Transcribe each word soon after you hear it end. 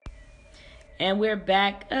And we're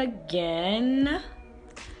back again.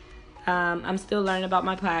 I'm still learning about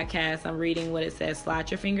my podcast. I'm reading what it says.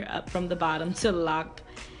 Slide your finger up from the bottom to lock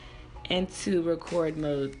into record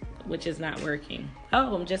mode, which is not working.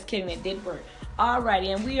 Oh, I'm just kidding. It did work.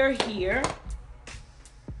 Alrighty, and we are here.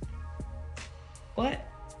 What?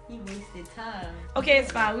 You wasted time. Okay,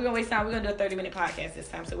 it's fine. We're going to waste time. We're going to do a 30-minute podcast this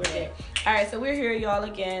time, so we're there. Alright, so we're here, y'all,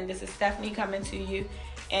 again. This is Stephanie coming to you.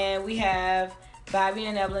 And we have Bobby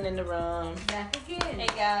and Evelyn in the room. Back again. Hey,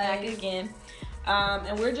 guys. Back again.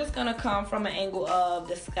 And we're just going to come from an angle of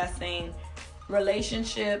discussing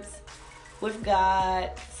relationships with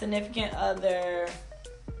God, significant other,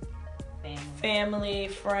 family,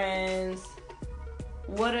 friends,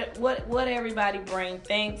 what everybody brings,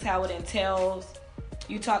 things, how it entails.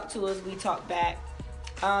 You talk to us, we talk back.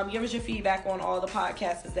 Give us your feedback on all the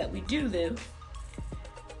podcasts that we do,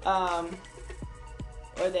 or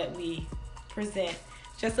that we present,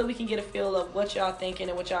 just so we can get a feel of what y'all thinking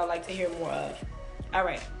and what y'all like to hear more of. All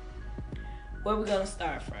right, where we gonna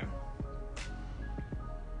start from?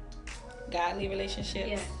 Godly relationships.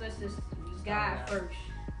 Yes, let's just God first.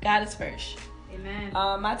 God is first. Amen.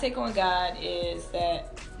 My take on God is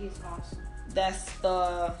that He's awesome. that's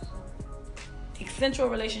the essential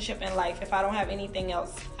relationship in life. If I don't have anything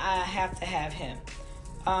else, I have to have Him.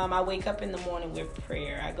 I wake up in the morning with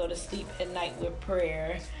prayer. I go to sleep at night with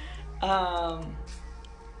prayer.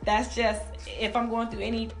 That's just, if I'm going through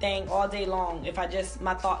anything all day long, if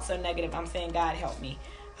my thoughts are negative, I'm saying, God, help me.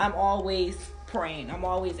 I'm always praying. I'm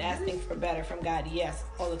always asking for better from God. Yes,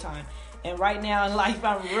 all the time. And right now in life,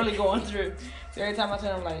 I'm really going through. So every time I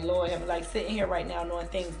tell him, like, Lord, I'm like sitting here right now knowing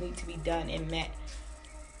things need to be done and met.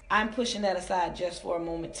 I'm pushing that aside just for a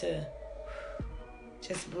moment to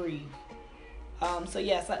just breathe. So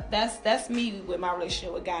yes, that's me with my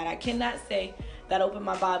relationship with God. I cannot say that I open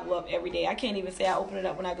my Bible up every day. I can't even say I open it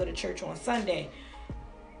up when I go to church on Sunday.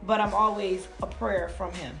 But I'm always a prayer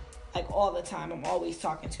from Him. Like all the time. I'm always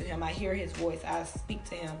talking to Him. I hear His voice. I speak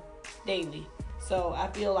to Him daily. So I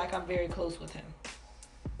feel like I'm very close with Him.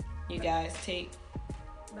 You guys take?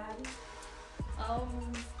 Bobby?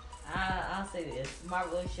 I'll say this. My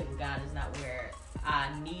relationship with God is not where I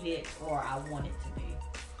need it or I want it to be.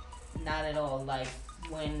 Not at all. Like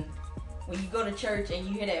when you go to church and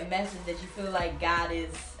you hear that message that you feel like God is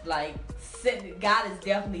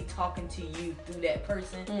definitely talking to you through that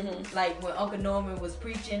person. Mm-hmm. Like when Uncle Norman was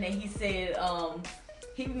preaching and he said,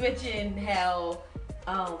 he mentioned how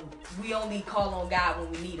we only call on God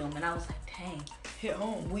when we need Him, and I was like, dang, hit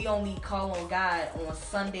home. We only call on God on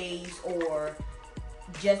Sundays or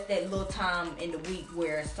just that little time in the week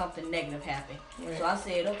where something negative happened. Right. So I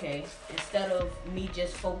said, okay, instead of me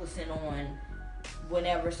just focusing on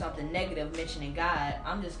whenever something negative mentioning God,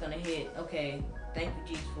 I'm just gonna hit, okay, thank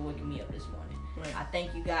you, Jesus, for waking me up this morning. Right. I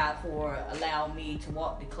thank you, God, for allowing me to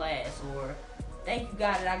walk to class, or thank you,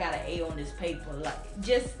 God, that I got an A on this paper.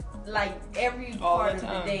 Like every part of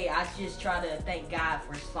the day, I just try to thank God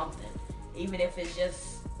for something, even if it's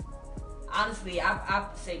just, honestly, I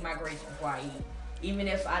say my grace before I eat. Even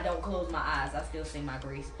if I don't close my eyes, I still say my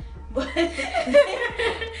grace. But I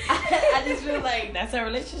just feel like that's our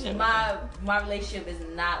relationship. My relationship is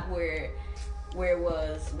not where it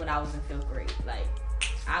was when I was in 5th grade. Like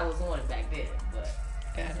I was on it back then, but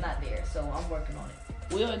it's not there. So I'm working on it.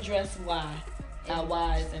 We'll address why, our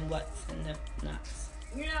whys and what's and the nots.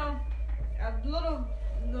 You know,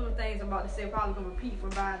 little things I'm about to say probably gonna repeat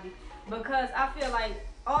from Bobby, because I feel like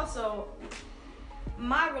also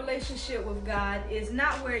my relationship with God is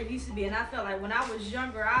not where it used to be, and I felt like when I was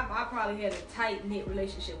younger, I probably had a tight-knit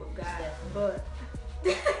relationship with God, but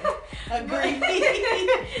agree.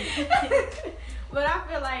 But I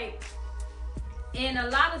feel like in a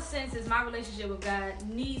lot of senses, my relationship with God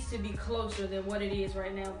needs to be closer than what it is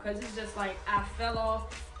right now, because it's just like I fell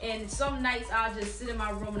off, and some nights I'll just sit in my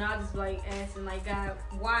room and I'll just like asking like, God,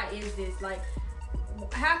 why is this? Like,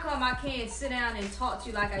 how come I can't sit down and talk to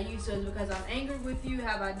you like I used to? Is it because I'm angry with you?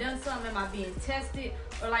 Have I done something? Am I being tested?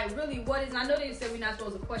 Or like really what is, and I know they said we're not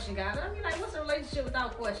supposed to question God, but I mean like what's a relationship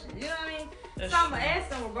without questions? You know what I mean? So I'm going to ask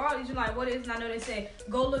them regardless. You're like, what is, and I know they say,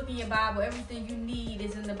 go look in your Bible. Everything you need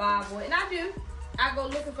is in the Bible. And I do. I go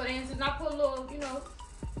looking for the answers, and I put little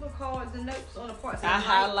cards and notes on the parts. I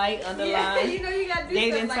highlight, underline. Yeah, you know, you got to do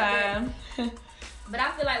date stuff and like time. that. But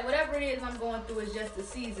I feel like whatever it is I'm going through is just a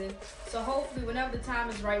season. So hopefully whenever the time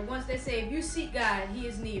is right, once they say, if you seek God, He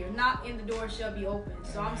is near. Knock and the door shall be open.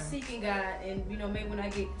 So I'm seeking God, and you know, maybe when I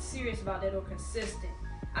get serious about that or consistent.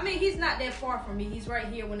 I mean, He's not that far from me. He's right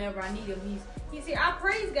here whenever I need Him. He's here. I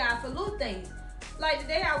praise God for little things. Like the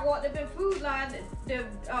day I walked up in Food Line, the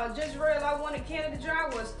Ginger ale I wanted Canada Dry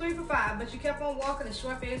was 3 for $5, but you kept on walking. The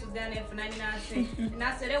short face was down there for 99 cents, and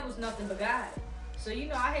I said that was nothing but God. So I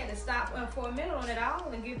had to stop for a minute on that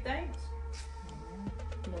aisle and give thanks.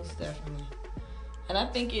 Most definitely. And I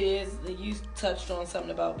think it is, you touched on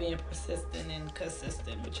something about being persistent and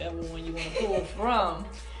consistent, whichever one you want to pull from.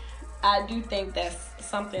 I do think that's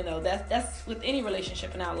something, though, that's with any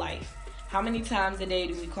relationship in our life. How many times a day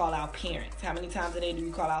do we call our parents? How many times a day do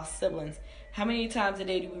we call our siblings? How many times a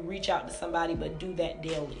day do we reach out to somebody but do that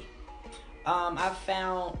daily? I've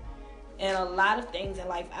found in a lot of things in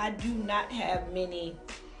life, I do not have many,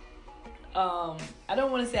 I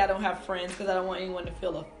don't want to say I don't have friends because I don't want anyone to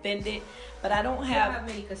feel offended, but I don't have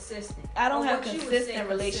many consistent. I don't have consistent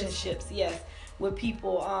relationships, yes, with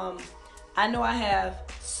people. I know I have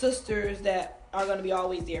sisters that are going to be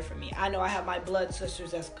always there for me. I know I have my blood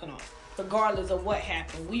sisters that's going to, regardless of what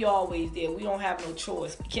happened, we always there. We don't have no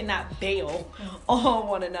choice. We cannot bail on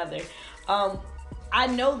one another. I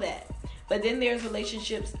know that. But then there's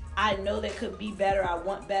relationships I know that could be better. I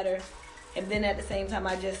want better. And then at the same time,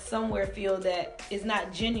 I just somewhere feel that it's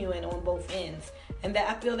not genuine on both ends. And that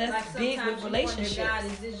I feel that's like big with relationships. God,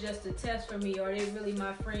 is this just a test for me? Or are they really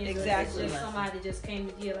my friends? Exactly. Or is it just somebody that just came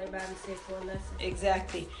to give, like Bobby said, for a lesson?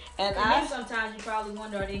 Exactly. And then sometimes you probably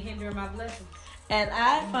wonder, are they hindering my blessings? And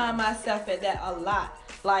I find myself at that a lot.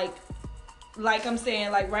 Like I'm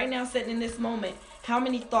saying, like right now, sitting in this moment, how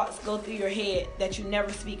many thoughts go through your head that you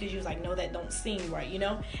never speak because you was like, no, that don't seem right,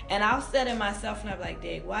 And I'll sit in myself and I'm like,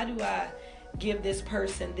 dang, why do I give this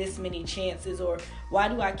person this many chances? Or why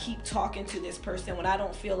do I keep talking to this person when I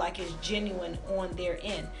don't feel like it's genuine on their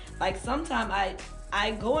end? Like sometimes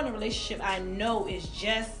I go in a relationship I know is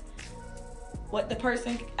just what the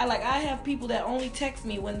person, I have people that only text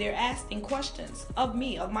me when they're asking questions of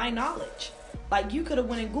me, of my knowledge. Like you could have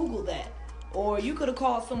went and Googled that, or you could have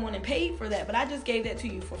called someone and paid for that, but I just gave that to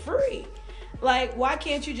you for free. Like, why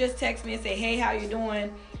can't you just text me and say, hey, how you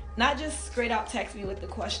doing? Not just straight out text me with the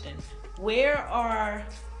question. Where are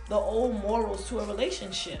the old morals to a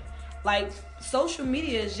relationship? Like, social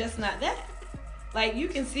media is just not that. Like, you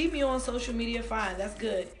can see me on social media, fine, that's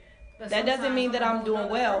good. But that doesn't mean that I'm doing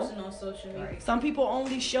well. On social media. Some people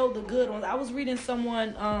only show the good ones. I was reading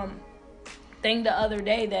someone thing the other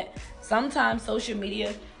day that sometimes social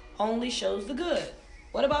media only shows the good.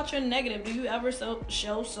 What about your negative? Do you ever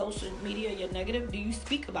show social media your negative? Do you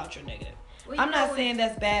speak about your negative? Well, I'm not saying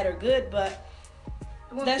that's bad or good, but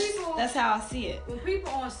that's how I see it. When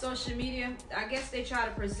people on social media, I guess they try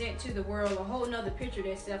to present to the world a whole nother picture of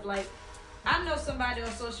themselves. Like, I know somebody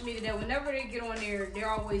on social media that whenever they get on there, they're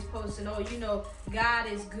always posting, God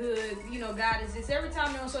is good, God is this. Every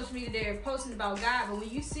time they're on social media, they're posting about God, but when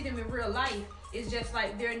you see them in real life, it's just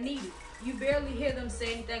like they're needy. You barely hear them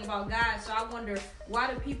say anything about God, so I wonder,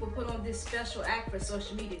 why do people put on this special act for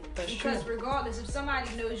social media? Because regardless, if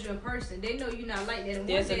somebody knows you in person, they know you're not like that. And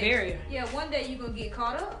there's a barrier. Yeah, one day you're going to get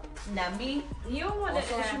caught up. Now me, you don't want on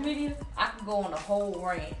social media, I can go on a whole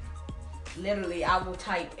rant. Literally, I will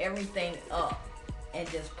type everything up and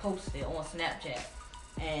just post it on Snapchat.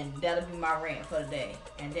 And that'll be my rant for the day.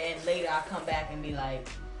 And then later I come back and be like,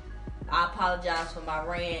 I apologize for my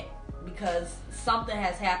rant because something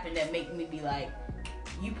has happened that make me be like,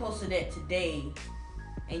 you posted that today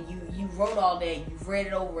and you wrote all that, you read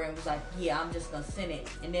it over and was like, yeah, I'm just gonna send it.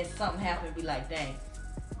 And then something happened, be like, dang,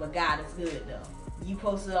 but God is good though. You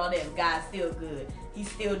posted all that, but God's still good. He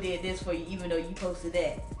still did this for you, even though you posted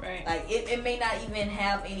that. Right. Like, it may not even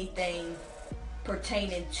have anything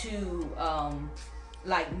pertaining to,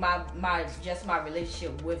 like, my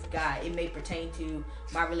relationship with God. It may pertain to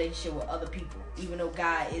my relationship with other people. Even though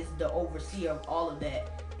God is the overseer of all of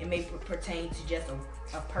that, it may pertain to just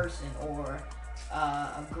a person or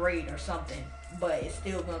a grade or something. But it's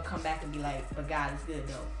still going to come back and be like, but God is good,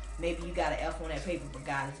 though. Maybe you got an F on that paper, but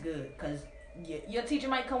God is good. Because your teacher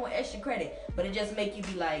might come with extra credit, but it just make you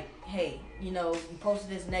be like, hey, you posted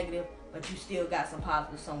this negative, but you still got some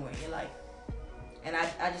positive somewhere in your life. And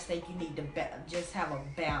I just think you need to just have a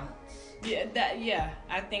balance. Yeah,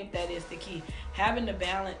 I think that is the key. Having the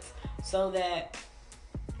balance so that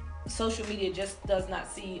social media just does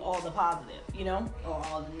not see all the positive, Or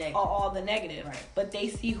all the negative. Or all the negative. Right. But they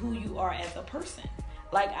see who you are as a person.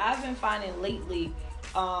 Like, I've been finding lately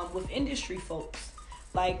with industry folks,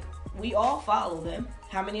 like, we all follow them.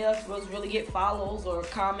 How many of us really get follows or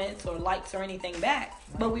comments or likes or anything back?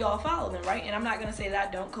 Right. But we all follow them, right? And I'm not going to say that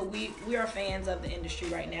I don't, because we are fans of the industry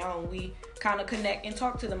right now, and we kind of connect and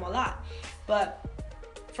talk to them a lot. But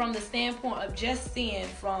from the standpoint of just seeing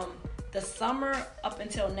from the summer up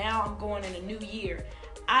until now, I'm going in a new year,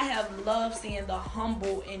 I have loved seeing the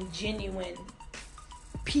humble and genuine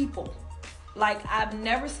people. Like, I've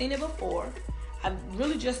never seen it before. I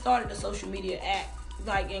really just started the social media act,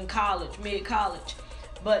 like in college, mid-college.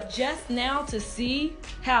 But just now to see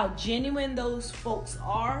how genuine those folks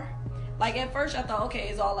are, like at first I thought, okay,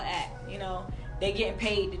 it's all an act, you know, they getting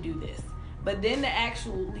paid to do this. But then to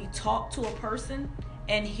actually talk to a person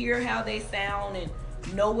and hear how they sound and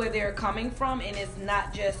know where they're coming from, and it's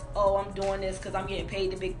not just, oh, I'm doing this because I'm getting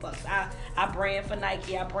paid the big bucks. I brand for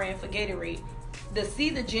Nike, I brand for Gatorade. To see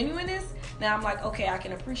the genuineness, now I'm like, okay, I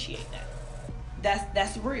can appreciate that.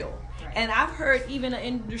 That's real. Right. And I've heard even an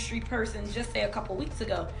industry person just say a couple weeks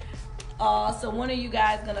ago, so when are you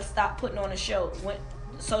guys gonna stop putting on a show? When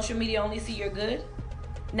social media only see you're good?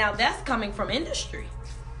 Now that's coming from industry.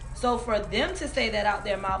 So for them to say that out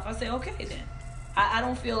their mouth, I say, okay then. I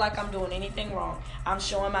don't feel like I'm doing anything wrong. I'm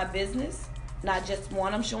showing my business, not just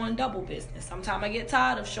one, I'm showing double business. Sometimes I get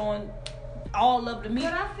tired of showing all of the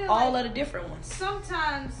meat, all of the different ones.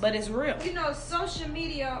 Sometimes, but it's real. You know, social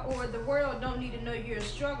media or the world don't need to know your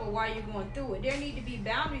struggle while you're going through it. There need to be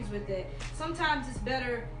boundaries with it. Sometimes it's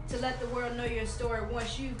better to let the world know your story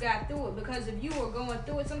once you've got through it, because if you were going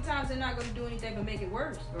through it, sometimes they're not going to do anything but make it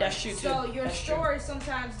worse. That's true too. So your story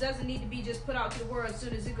sometimes doesn't need to be just put out to the world as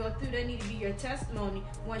soon as it goes through. They need to be your testimony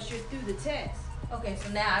once you're through the test. Okay,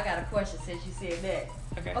 so now I got a question since you said that.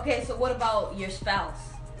 Okay, so what about your spouse?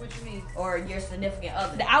 What you mean? Or your significant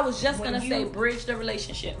other? I was just going to say bridge the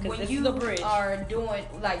relationship, because this is the bridge. Are doing,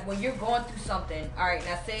 like, when you're going through something, all right,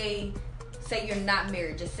 now say you're not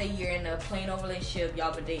married, just say you're in a plain old relationship,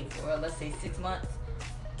 y'all been dating for, let's say 6 months.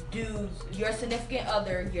 Do your significant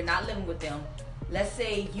other, you're not living with them, let's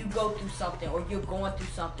say you go through something or you're going through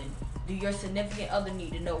something, do your significant other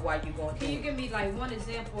need to know why you're going through it? Can you give me like one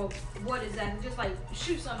example of what exactly, just like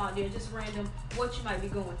shoot something out there, just random, what you might be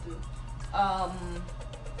going through?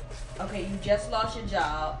 Okay, you just lost your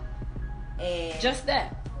job, and just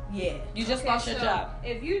that. Yeah, you just lost your job.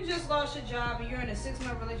 If you just lost your job and you're in a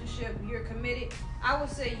 6-month relationship, you're committed, I would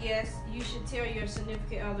say yes, you should tell your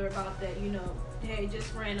significant other about that. You know, hey,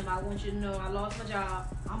 just random, I want you to know I lost my job.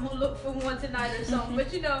 I'm gonna look for one tonight or something.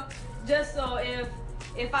 But you know, just so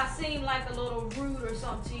if I seem like a little rude or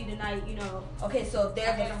something to you tonight, you know. Okay, so if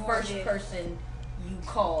they're the first person you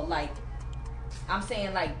call, like, I'm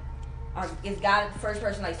saying, like, is God the first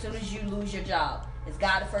person, like, as soon as you lose your job, is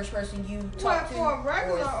God the first person you talk to? For a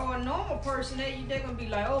regular or a normal person, they're going to be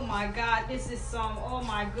like, oh my God, this is oh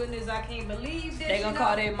my goodness, I can't believe this. They're going to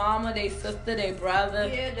call their mama, their sister, their brother,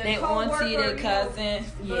 their auntie, their cousin.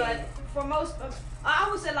 But for most, I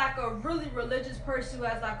would say like a really religious person who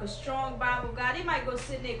has like a strong Bible with God, they might go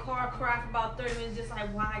sit in their car, cry for about 30 minutes, just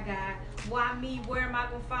like, why God? Why me? Where am I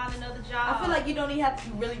going to find another job? I feel like you don't even have to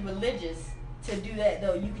be really religious to do that,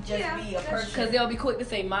 though. You could just be a person, because they'll be quick to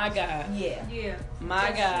say, my God. Yeah,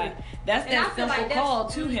 my God. True. That's that simple call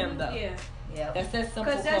to him, though. Yeah, that's that simple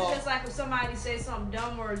call. Because that's just like if somebody says something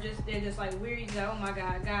dumb or just they're just like weird, you like, oh my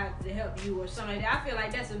God, God to help you or something like that. I feel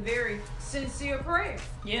like that's a very sincere prayer.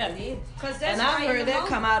 Yeah, it is. And I've heard that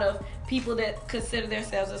come out of people that consider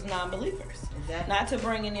themselves as non-believers. Exactly. Not to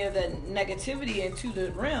bring any of the negativity into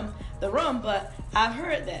the room, but I've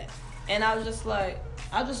heard that, and I was just like,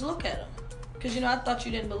 I'll just look at them. Because, you know, I thought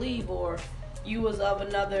you didn't believe, or you was of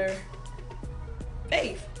another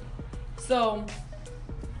faith. So,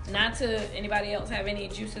 not to anybody else have any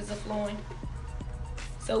juices of flowing.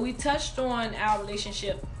 So, we touched on our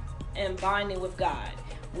relationship and binding with God.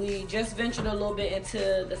 We just ventured a little bit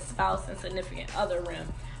into the spouse and significant other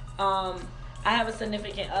realm. I have a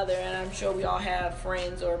significant other, and I'm sure we all have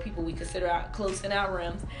friends or people we consider close in our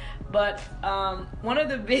realms. But one of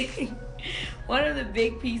the big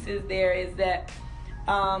pieces there is that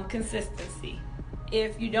consistency.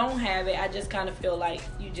 If you don't have it, I just kind of feel like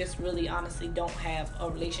you just really honestly don't have a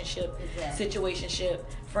relationship, situationship,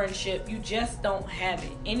 friendship. You just don't have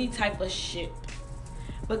it. Any type of ship.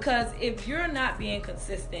 Because if you're not being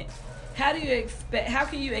consistent, how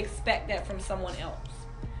can you expect that from someone else?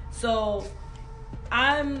 So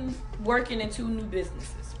I'm working in 2 new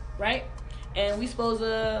businesses, right? And we supposed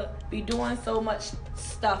to be doing so much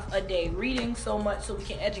stuff a day, reading so much so we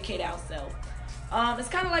can educate ourselves. It's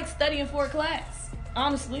kind of like studying for a class,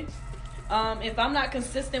 honestly. If I'm not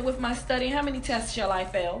consistent with my studying, how many tests shall I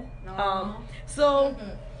fail?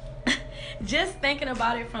 Just thinking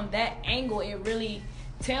about it from that angle, it really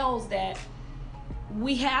tells that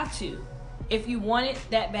we have to. If you want it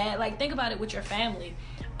that bad, like think about it with your family,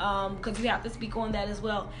 because we have to speak on that as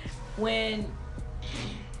well. When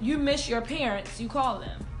you miss your parents, you call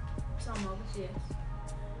them. Some of us, yes.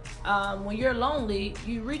 When you're lonely,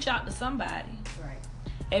 you reach out to somebody. Right.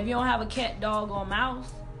 If you don't have a cat, dog, or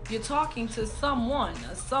mouse, you're talking to someone,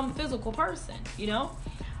 some physical person, you know?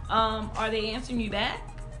 Are they answering you back?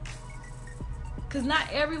 Because not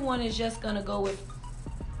everyone is just going to go with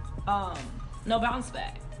no bounce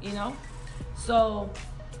back, you know? So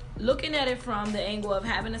looking at it from the angle of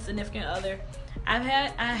having a significant other, I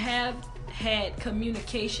have had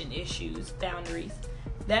communication issues, boundaries.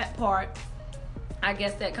 That part, I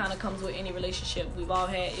guess that kind of comes with any relationship. We've all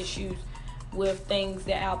had issues with things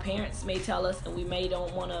that our parents may tell us and we may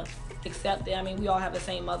don't want to accept it. I mean, we all have the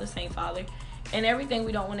same mother, same father, and everything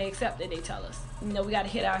we don't want to accept that they tell us. You know, we got to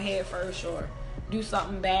hit our head first or do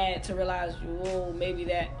something bad to realize, whoa, maybe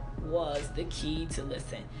that was the key to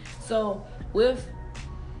listen. So with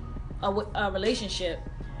a relationship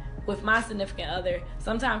with my significant other,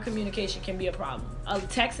 sometimes communication can be a problem.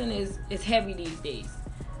 Texting is heavy these days.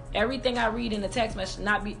 Everything I read in the text message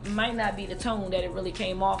might not be the tone that it really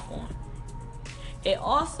came off on. It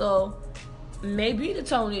also may be the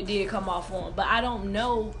tone it did come off on, but I don't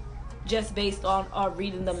know just based on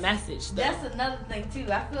reading the message, though. That's another thing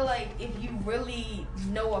too. I feel like if you really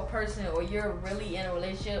know a person or you're really in a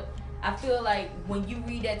relationship, I feel like when you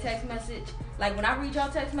read that text message, like when I read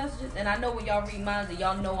y'all text messages, and I know when y'all read mine that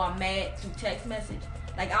y'all know I'm mad through text message,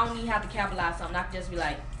 like I don't even have to capitalize something. I can just be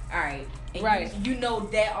like, all right. And right. You know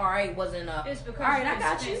that all right wasn't a. It's because all right, you I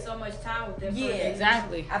got spent you. so much time with that Yeah, person.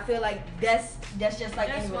 Exactly. I feel like that's just like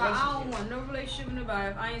that's any why relationship. I don't want no relationship with nobody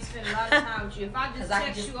if I ain't spend a lot of time with you. If I just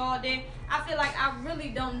text you all day, I feel like I really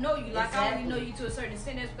don't know you. Like Exactly. I only know you to a certain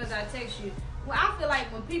extent. That's because I text you. Well, I feel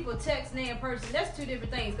like when people text me in person, that's two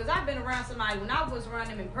different things. Because I've been around somebody, when I was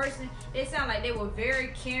around them in person, they sound like they were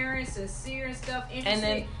very caring, sincere and stuff,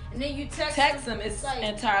 interested. And then you text them, it's like,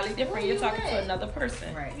 entirely different. You're talking at? to another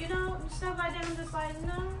person. Right. You know, stuff like that. I'm just like,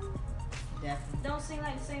 no, Definitely. don't seem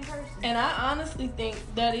like the same person. And I honestly think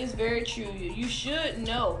that is very true. You should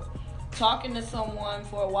know. Talking to someone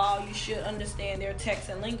for a while, you should understand their text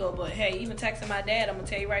and lingo. But hey, even texting my dad, I'm gonna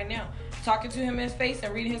tell you right now, talking to him in his face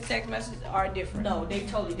and reading his text messages are different. No, they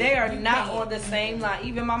totally. They are different. not on the same line.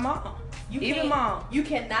 Even my mom. Even mom. You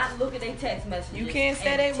cannot look at their text messages. You can't say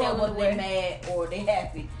and they tell rolling whether away. they mad or they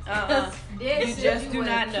happy. Dad You said just do with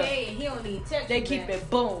not a know. K and he don't need text They you keep back. it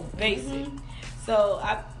boom, basic. So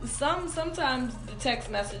sometimes the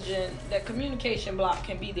text messaging, the communication block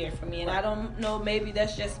can be there for me, and I don't know, maybe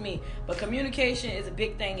that's just me, but communication is a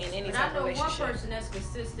big thing in any But type I of know one relationship. person that's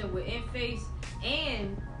consistent with in face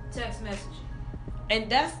and text messaging. And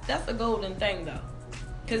that's a golden thing though,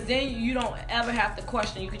 because then you don't ever have to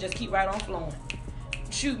question. You can just keep right on flowing.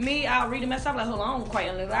 Shoot, me, I'll read a message. I'm like, hold on, I don't quite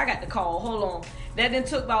understand. I got the call. Hold on. That then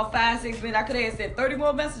took about 5-6 minutes. I could have said 30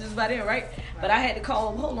 more messages by then, right? But I had to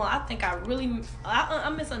call. Hold on, I think I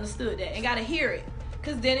misunderstood that and got to hear it,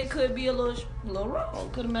 because then it could be a little wrong.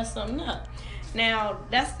 Could have messed something up. Now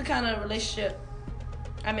that's the kind of relationship.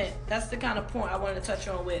 That's the kind of point I wanted to touch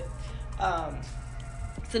on with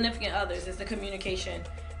significant others. Is the communication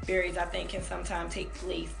barriers I think can sometimes take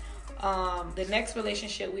place. The next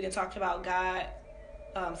relationship we done talked about God,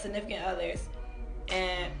 significant others,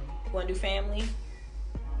 and want to do family,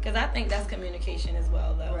 because I think that's communication as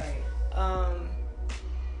well though. Right.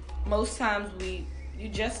 Most times you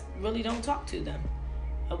just really don't talk to them.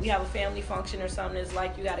 We have a family function or something, it's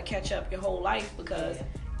like you got to catch up your whole life because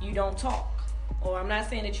you don't talk. Or I'm not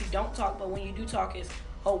saying that you don't talk, but when you do talk, it's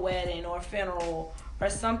a wedding or a funeral or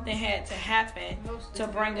something had to happen to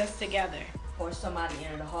bring us together. Or somebody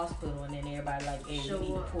entered the hospital and then everybody like, hey, we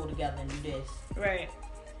need to pull together and do this. Right.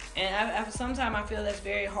 And sometimes I feel that's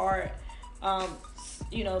very hard.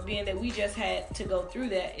 Being that we just had to go through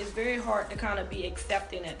that, it's very hard to kind of be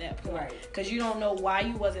accepting at that point. Right. Because you don't know why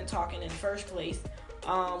you wasn't talking in the first place.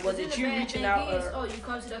 Was it you reaching out? You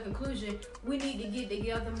come to the conclusion, we need to get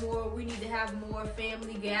together more, we need to have more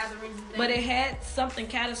family gatherings and things. But it had something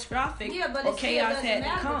catastrophic or chaos had to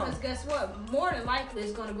come. Because guess what? More than likely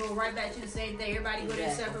it's going to go right back to the same thing. Everybody go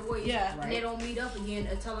their separate ways. Yeah. And they don't meet up again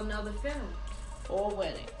until another funeral. Or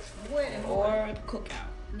wedding. Or cookout.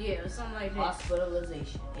 Yeah, something like that.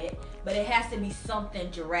 Hospitalization. But it has to be something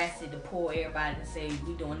drastic to pull everybody and say,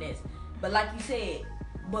 we doing this. But like you said,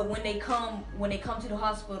 but when they come to the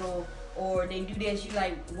hospital or they do this, you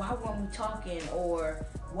like, why weren't we talking? Or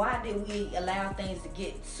why did we allow things to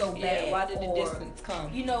get so bad? Yeah, why did the distance come?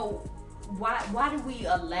 Why do we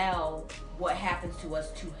allow what happens to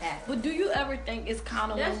us to happen? But do you ever think it's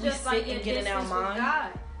kind of when we just sit like and get in our mind?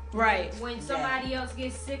 God. Right. When somebody else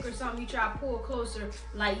gets sick or something, you try to pull closer,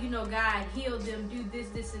 like, God healed them, do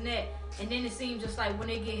this, and that. And then it seems just like when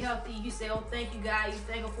they get healthy, you say, oh, thank you, God. You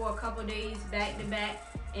thank them for a couple days back to back.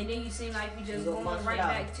 And then you seem like you just going right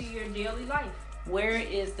back to your daily life. Where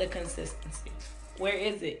is the consistency? Where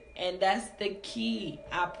is it? And that's the key.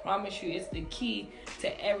 I promise you, it's the key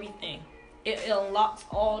to everything. It unlocks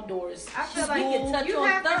all doors. I feel like it touch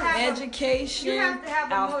on education,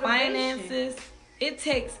 our motivation. finances. It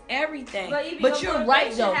takes everything. But But you're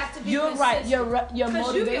right though. You're right. Your Because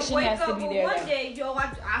motivation has to be there. One day,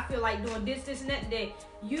 I feel like doing this, and that day.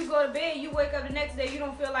 You go to bed, you wake up the next day, you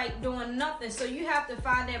don't feel like doing nothing. So you have to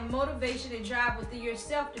find that motivation and drive within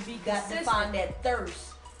yourself to be consistent. Got to find that thirst.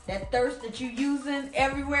 That thirst that you using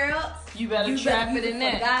everywhere else. You better trap it in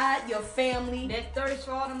there. that. God, your family. That thirst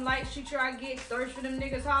for all them likes you try to get, thirst for them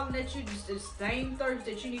niggas hollering at you, just the same thirst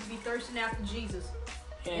that you need to be thirsting after Jesus.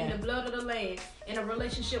 Yeah. In the blood of the Lamb, in a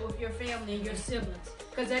relationship with your family and your siblings.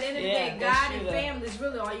 Because at the end of the Yeah, day, that's God true, and though. family is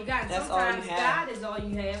really all you got. And That's all you sometimes have. God is all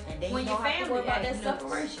you have. And then when you your don't have to family worry about that acting up.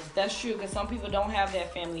 separation. That's true, because some people don't have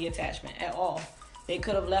that family attachment at all. They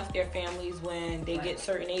could have left their families when they get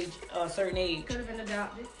certain age. Could have been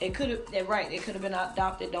adopted. It could have. They're right. They could have been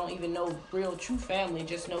adopted. Don't even know real true family.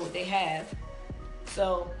 Just know what they have.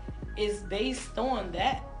 So it's based on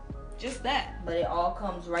that. Just that. But it all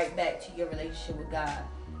comes right back to your relationship with God.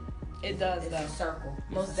 It does It's though. a circle.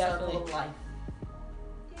 Most It's a circle definitely. of life.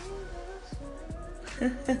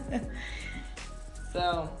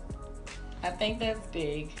 So I think that's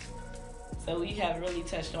big. So we have really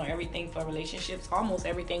touched on everything for relationships. Almost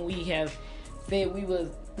everything we have said we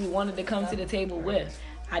wanted to come to the table with.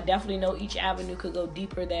 I definitely know each avenue could go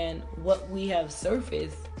deeper than what we have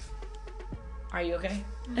surfaced. Are you okay?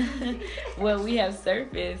 What we have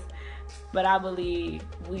surfaced. But I believe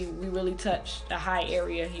we really touched the high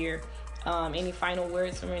area here. Any final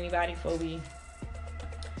words from anybody before we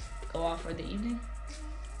go off for the evening?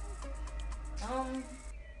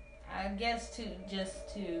 I guess to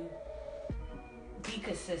be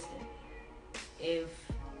consistent. If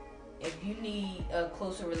you need a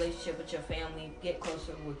closer relationship with your family, get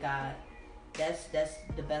closer with God. That's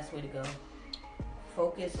the best way to go.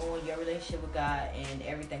 Focus on your relationship with God, and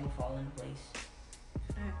everything will fall into place.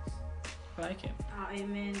 Facts. I like it. I'll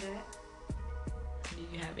amen that. Do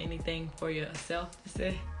you have anything for yourself to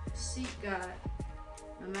say? Seek God.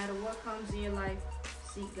 No matter what comes in your life,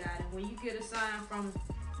 seek God. And when you get a sign from Him,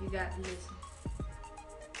 you got to listen.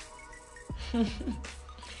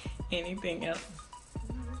 Anything else?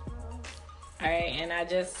 Alright, and I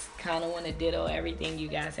just kind of want to ditto everything you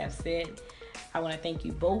guys have said. I want to thank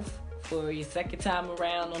you both for your second time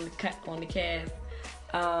around on the cast.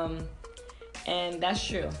 And that's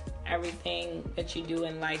true. Everything that you do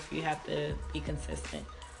in life, you have to be consistent.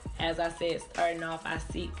 As I said, starting off, I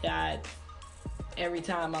seek God every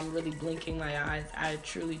time I'm really blinking my eyes. I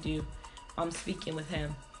truly do. I'm speaking with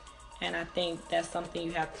Him. And I think that's something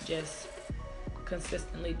you have to just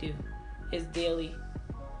consistently do. It's daily.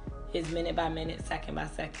 It's minute by minute, second by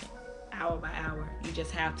second, hour by hour. You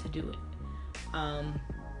just have to do it.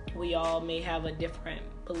 We all may have a different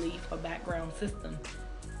belief or background system,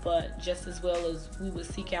 but just as well as we would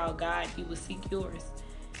seek out God, He would seek yours.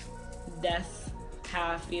 That's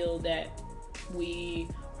how I feel that we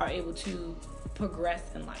are able to progress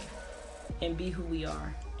in life and be who we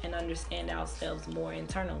are and understand ourselves more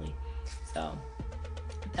internally. So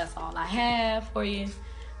that's all I have for you.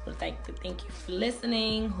 Would like to thank you for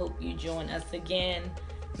listening. Hope you join us again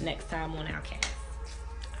next time on our cast.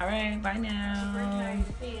 All right, bye now.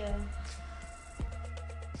 Yeah.